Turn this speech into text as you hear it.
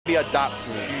simply adapts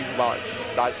too much.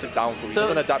 That's his downfall. He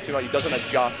doesn't adapt too much. He doesn't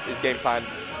adjust his game plan.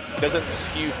 He doesn't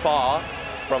skew far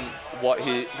from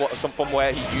from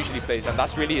where he usually plays, and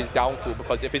that's really his downfall.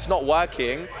 Because if it's not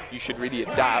working, you should really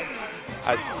adapt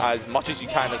as much as you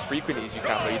can, as frequently as you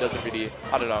can. But he doesn't really.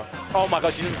 I don't know. Oh my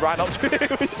gosh, he just ran up to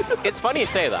him. It's funny you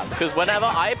say that, because whenever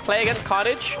I play against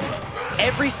Khanage,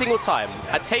 every single time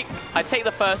I take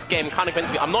the first game kind of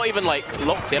convincingly. I'm not even like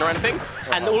locked in or anything,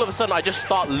 and all of a sudden I just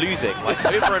start losing like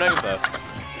over and over.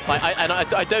 Like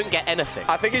I don't get anything.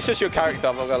 I think it's just your character.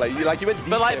 I'm not gonna you went deep.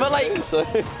 But like, so.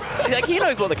 Like he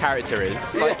knows what the character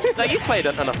is. Like he's played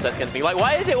enough sets against me. Like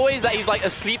why is it always that he's like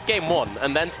asleep game 1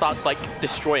 and then starts like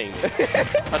destroying me?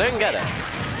 I don't get it.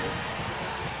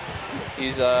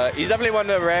 He's definitely one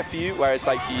of the rare few where it's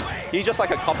like he just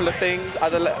like a couple of things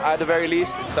at the very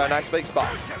least in certain aspects. But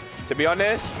to be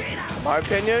honest, in my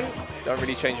opinion, don't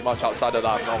really change much outside of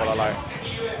that. I'm not gonna lie.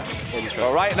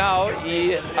 Well, right now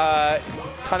he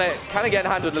kind of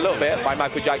getting handled a little bit by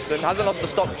Michael Jackson. Hasn't lost the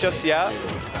stock just yet.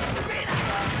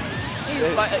 He's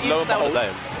still on his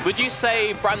own. Would you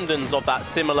say Brandon's of that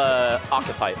similar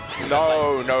archetype?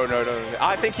 No.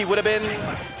 I think he would have been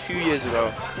 2 years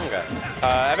ago. Okay.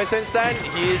 Ever since then,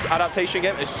 his adaptation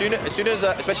game,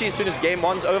 especially as soon as game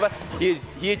 1's over,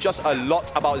 he adjusts a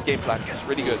lot about his game plan. It's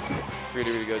really good.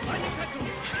 Really good.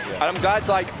 Yeah. And I'm glad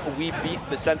like we beat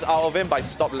the sense out of him by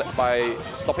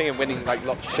stopping him winning like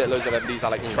shitloads of MDs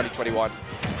at like 2021.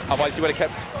 Otherwise, he would have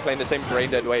kept playing the same brain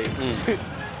dead way.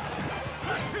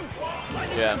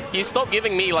 Yeah, he stopped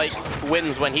giving me like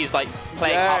wins when he's like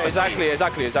playing. Yeah, exactly.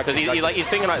 Because he's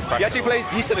thinking about his practice. He actually plays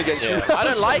decent against you. I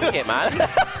don't like it, man.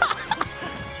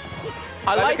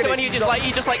 I like it when you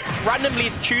just like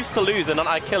randomly choose to lose and then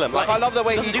I kill him. Like I love the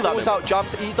way he pulls out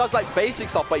jumps. He does like basic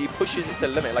stuff, but he pushes it to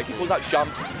the limit. Like he pulls out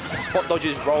jumps, spot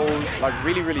dodges, rolls, like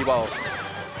really well.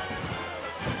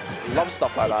 Love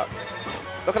stuff like that.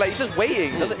 Look at like he's just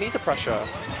waiting. Doesn't need to pressure.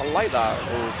 I like that.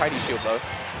 Oh, tiny shield though.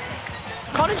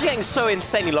 Khanage is getting so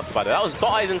insanely lucky by the way. That was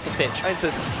dot eyes into Stitch.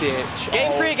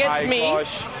 Game 3 against me.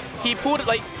 Gosh.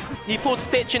 He pulled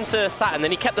Stitch into Saturn,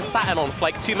 then he kept the Saturn on for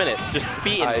like 2 minutes, just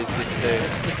beating. That is insane.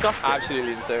 It's disgusting.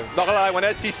 Absolutely insane. Not gonna lie, when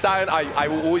I see Saturn, I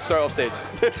will always throw it off stage.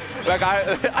 Like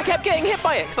I kept getting hit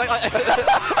by it. Cause I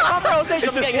can't throw off stage,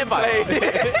 I'm getting hit by it.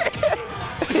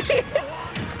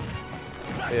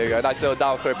 There you go, nice little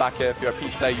down throw back here. If you're a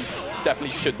Peach player, you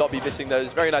definitely should not be missing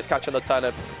those. Very nice catch on the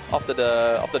turnip after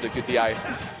the good DI.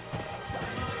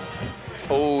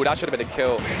 Oh, that should have been a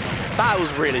kill. That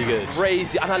was really good.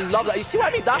 Crazy, and I love that. You see what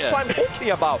I mean? That's what I'm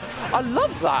talking about. I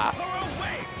love that.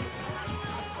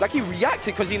 Like he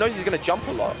reacted because he knows he's gonna jump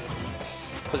a lot.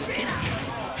 Because it's Peach.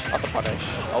 That's a punish.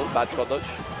 Oh, bad spot dodge.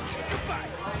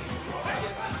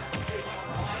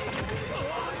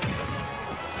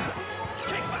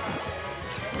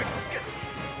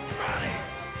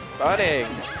 Burning.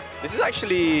 This is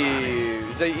actually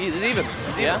it's even.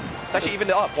 Yeah. It's actually evened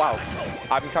it up. Wow.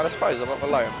 I'm kind of surprised. I'm not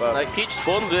gonna lie. But like Peach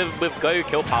spawns with go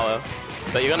kill power,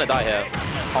 but you're gonna die here.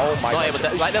 Oh my god.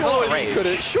 Like there's a lot of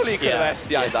rage. Surely could have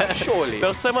SCI'd that. Surely. There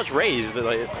was so much rage. That,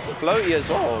 like, floaty as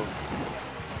well.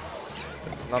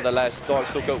 Nonetheless, Dark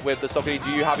Stalker with the Soccer.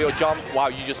 Do you have your jump? Wow,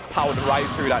 you just powered right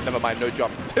through that. Never mind, no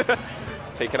jump.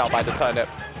 Taken out by the turnip.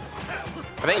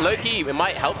 I think low-key, it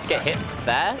might help to get hit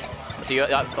there. So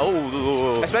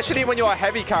you're especially when you're a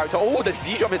heavy character. Oh, the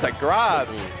Z drop is a grab.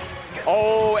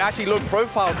 Oh, it actually low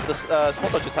profiles the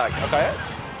spot dodge attack. Okay.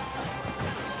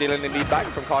 Stealing the lead back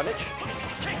from Khanage.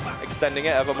 Extending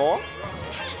it ever more.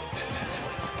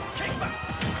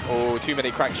 Oh, too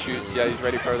many crack shoots. Yeah, he's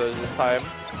ready for those this time.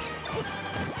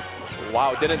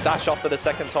 Wow, didn't dash after the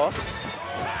second toss.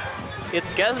 It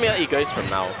scares me that he goes from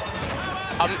now.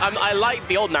 I like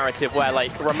the old narrative where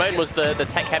like Ramon was the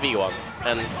tech heavy one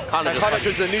and Khanage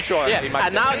was the neutral one. Yeah,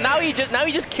 and now he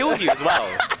just kills you as well.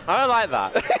 I don't like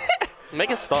that. Make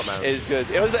it stop, man. It is good.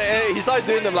 It was he started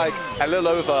doing them like a little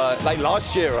over like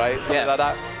last year, right? Something like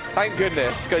that. Thank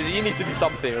goodness, because you need to do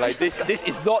something. Like this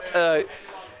is not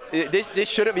this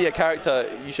shouldn't be a character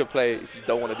you should play if you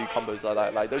don't want to do combos like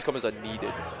that. Like those combos are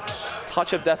needed.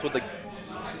 Touch of death with the.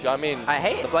 Do you know what I mean? I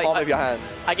hate the palm of your hand.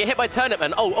 I get hit by turnip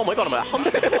and oh my god, I'm at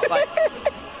 100. Like,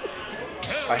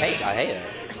 I hate it.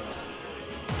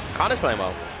 Khanage playing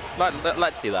well.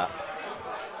 Let's see that.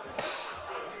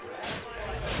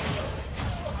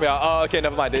 Yeah. Oh, okay.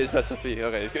 Never mind. It is best of 3.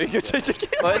 Okay, it's good.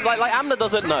 Well, it's like Amna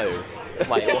doesn't know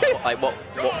what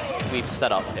we've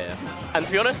set up here. And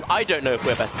to be honest, I don't know if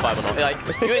we're best of 5 or not.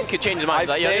 Like Ewan could change his mind.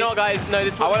 Like, you know what, guys? No,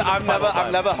 this. I've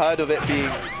never heard of it being.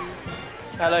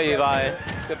 Hello, Levi.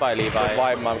 Goodbye, Levi.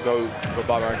 Goodbye, man.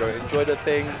 Goodbye, man. Go enjoy the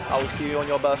thing. I will see you on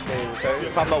your birthday, okay?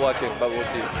 If I'm not working, but we'll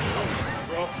see.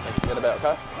 In a bit,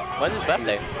 okay? When's his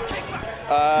birthday?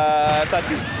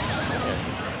 13.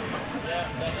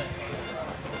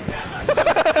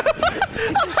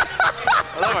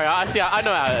 Well, don't worry, I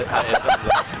know how it is.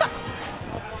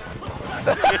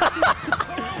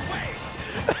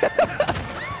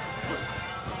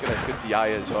 Goodness, good DI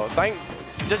as well.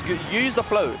 Just use the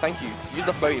flow. Thank you. Use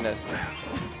the floatiness.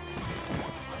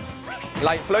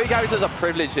 Like, floaty characters are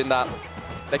privileged in that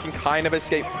they can kind of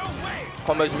escape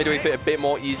combos midway fit a bit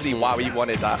more easily. Wow, he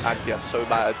wanted that anti-air so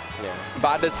bad. Yeah.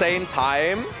 But at the same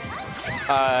time,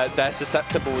 they're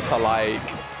susceptible to like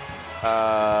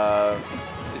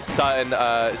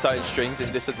certain strings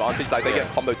in disadvantage. Like they get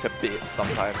comboed to bits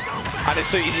sometimes. And it's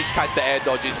so easy to catch the air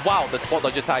dodges. Wow, the spot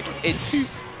dodge attack into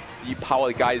the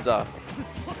power geyser.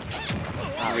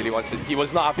 He really wants it. He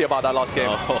was not happy about that last game.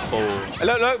 Oh.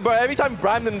 Look, but every time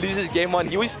Brandon loses game 1,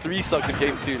 he always 3 stocks in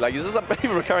game 2. Like, this is a very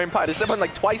recurring pattern. This happened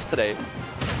like twice today. Do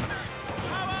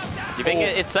you think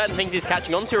it's certain things he's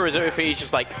catching on to, or is it if he's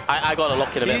just like, I gotta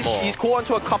lock in a bit more? He's caught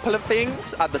onto a couple of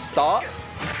things at the start,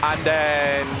 and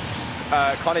then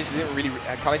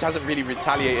Khanage hasn't really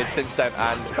retaliated since then,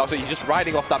 and also he's just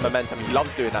riding off that momentum. He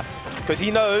loves doing that because he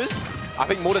knows, I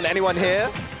think more than anyone here,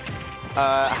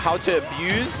 how to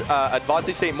abuse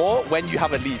advantage state more when you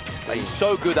have a lead. Like, he's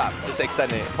so good at just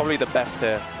extending it. Probably the best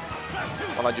here,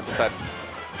 100%.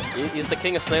 He's the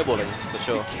king of snowballing, for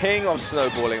sure. The king of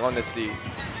snowballing, honestly.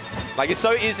 Like, it's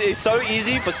so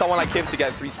easy for someone like him to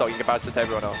get 3 stock in comparison to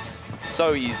everyone else.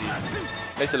 So easy.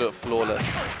 Makes it look flawless.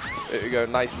 There we go,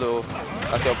 nice little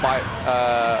fight.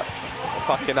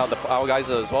 Fucking out the power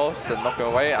geyser as well, just to knock him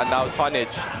away. And now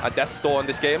Khanage, a death store on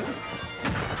this game.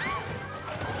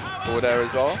 Over there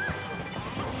as well.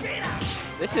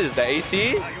 This is the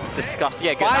AC. Disgusting.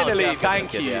 Yeah, good. Finally,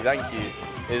 thank you.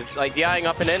 Is like DIing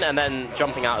up and in, and then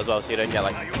jumping out as well, so you don't get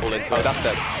like fall into it. Oh, that's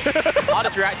dead.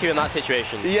 Hardest react to in that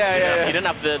situation. Yeah. You didn't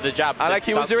have the jab. And like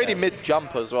he was already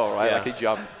mid-jump as well, right? Yeah. Like he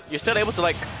jumped. You're still able to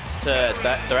like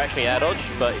directionally air dodge,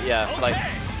 but yeah, like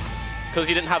because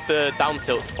you didn't have the down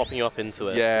tilt popping you up into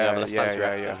it. Yeah, you have less time to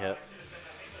react to hit.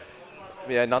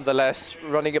 Yeah, nonetheless,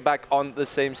 running it back on the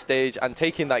same stage and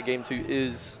taking that game 2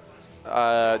 is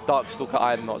Darkstalker.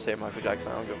 I'm not saying Michael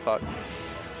Jackson. I don't give a fuck.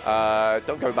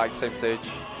 Don't go back to the same stage.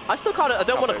 I still can't. I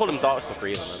don't want to call him Darkstalker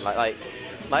either, man. Like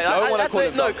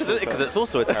because it's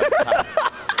also a terrible character.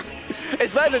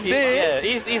 It's better than this.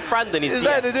 Yeah, he's Brandon. It's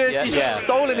better than this. Yeah, he's just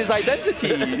stolen his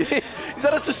identity. He's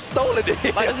just stolen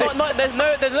it. Like,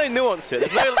 there's no nuance to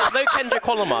it. There's no Kendrick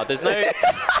Lamar. There's no.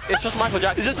 It's just Michael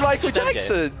Jackson. It's just Michael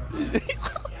Jackson.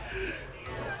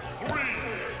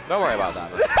 Don't worry about that.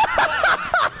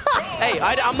 Hey,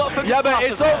 I'm not focused. Yeah, but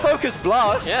it's not focused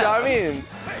blast. Yeah. Do you know what I mean?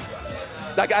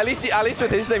 Like at least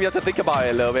with his name, you have to think about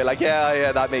it a little bit. Like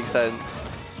yeah, that makes sense.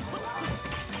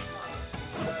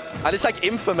 And it's like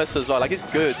infamous as well. Like it's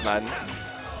good, man.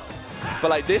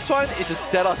 But like this one is just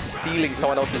dead ass stealing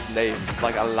someone else's name.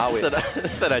 Like allow it.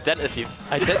 It's an identity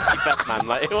theft, man.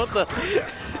 Like what the?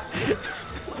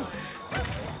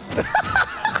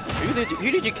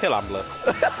 Who did you kill, Ambler?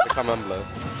 To become Ambler?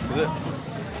 Is it?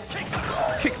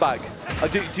 Kickback.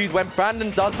 Dude, when Brandon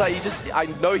does that, I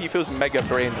know he feels mega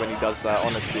brained when he does that,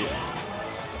 honestly.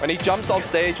 When he jumps off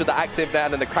stage with the active there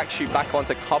and then the crack shoot back on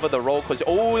to cover the roll, because,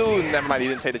 oh, never mind, he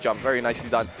didn't take the jump. Very nicely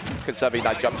done, conserving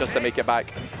that jump just to make it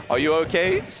back. Are you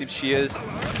okay? Seems she is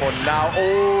for now.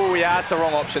 Oh, yeah, that's the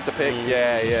wrong option to pick.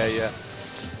 Yeah.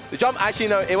 The jump, actually,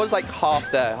 no, it was like half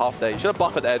there. You should have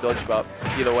buffered air dodge, but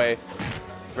either way,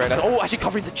 very nice. Oh, actually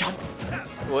covering the jump.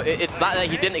 Well, it's that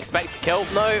he didn't expect the kill.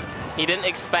 No, he didn't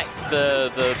expect the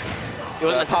it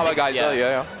wasn't power geyser.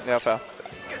 Yeah, fair.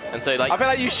 And so like I feel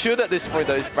like you should at this point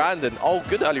though. Is Brandon? Oh,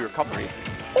 good early recovery.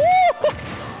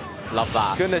 Ooh! Love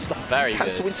that. Goodness, the very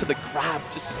cancel into the grab.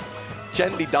 Just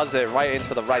gently does it right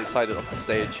into the right side of the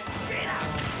stage.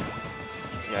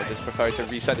 Yeah, just prefer to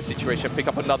reset the situation, pick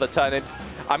up another turn in.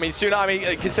 I mean, sooner. I mean,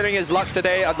 considering his luck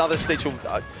today, another stage will.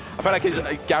 I feel like he's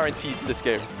guaranteed this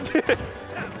game.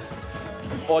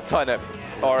 Or Turnip.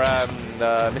 Or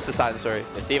Mr. Sand, sorry.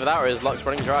 It's either that or his luck's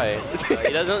running dry.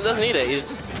 He doesn't need it.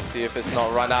 He's see if it's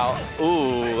not run out.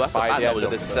 Ooh, that's by the end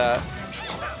of this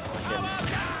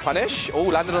punish. Oh,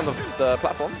 landed on the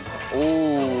platform.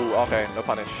 Ooh, okay, no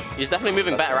punish. He's definitely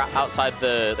moving better outside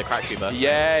the crack shoot burst.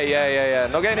 Yeah.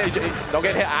 Not getting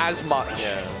hit as much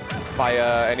by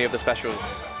any of the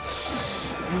specials.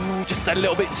 Ooh, just a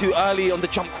little bit too early on the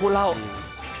jump call out.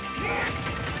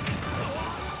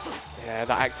 Yeah,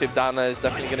 that active downer is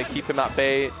definitely going to keep him at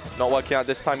bay. Not working out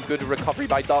this time. Good recovery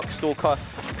by Darkstalker.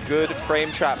 Good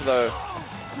frame trap, though.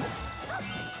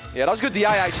 Yeah, that was good DI,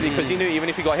 actually, because he knew even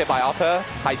if he got hit by upper,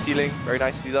 high ceiling, very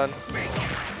nicely done.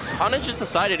 Khanage just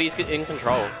decided he's in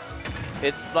control.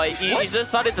 It's like he's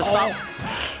decided to start.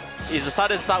 He's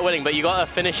decided to start winning, but you gotta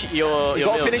finish your. You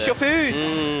gotta finish your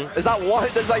foods. Is that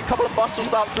what? There's like a couple of muscle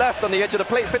stops left on the edge of the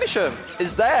plate. Finish him.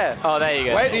 Is there? Oh, there you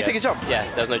go. Wait, do you take his jump?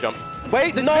 Yeah, there's no jump.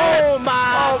 Wait, no,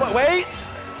 man. Oh, wait.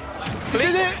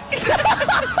 Did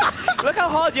it? Look how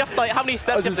hard you have to, like, how many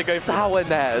steps you have to go through. Sour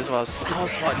there as well. Sour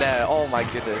spot there. Oh my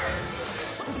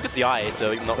goodness. Good DI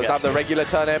to not Let's have the regular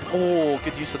turnip. Oh,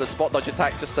 good use of the spot dodge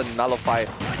attack just to nullify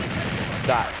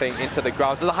that thing into the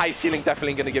ground. The high ceiling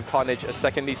definitely going to give Khanage a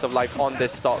second lease of life on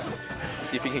this stock.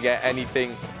 See if he can get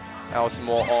anything else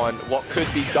more on what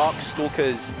could be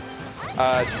Darkstalker's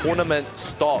tournament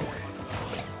stock.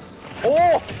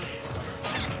 Oh!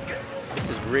 This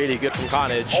is really good from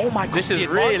Khanage. Oh my god, this is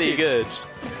really good.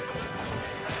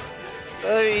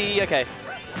 Okay.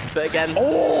 But again...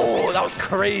 Oh, that was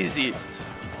crazy.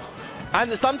 And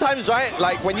sometimes, right,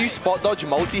 like when you spot dodge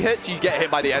multi-hits, you get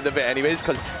hit by the end of it anyways,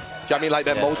 because, do you know what I mean, like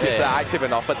their multi-hits are active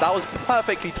enough. But that was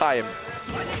perfectly timed.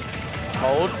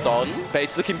 Hold on. But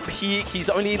it's looking peak. He's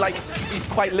only like, he's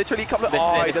quite literally coming.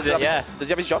 Oh, does he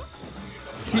have his jump?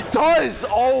 He does!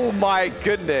 Oh my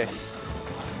goodness.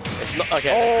 It's not,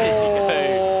 okay.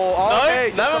 Oh, okay,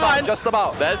 no, just never about, mind. Just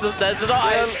about. There's the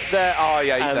ice. Oh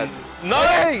yeah, he's dead. No!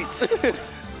 Wait!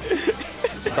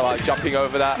 Just about jumping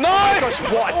over that. No! Oh my gosh,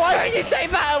 what? Why did you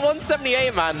take that at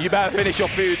 178, man? You better finish your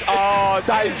food. Oh,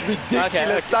 that is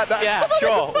ridiculous. Okay. Yeah,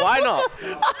 sure. Why not?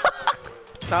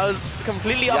 That was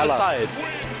completely other side.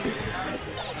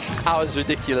 That was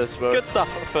ridiculous, bro. Good stuff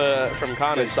from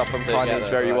Khanage. Good stuff from Khanage.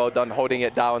 Very well done, holding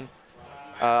it down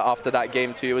after that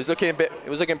game too. It was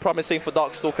looking promising for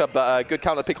Darkstalker, but good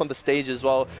counter pick on the stage as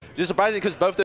well. Just surprising because both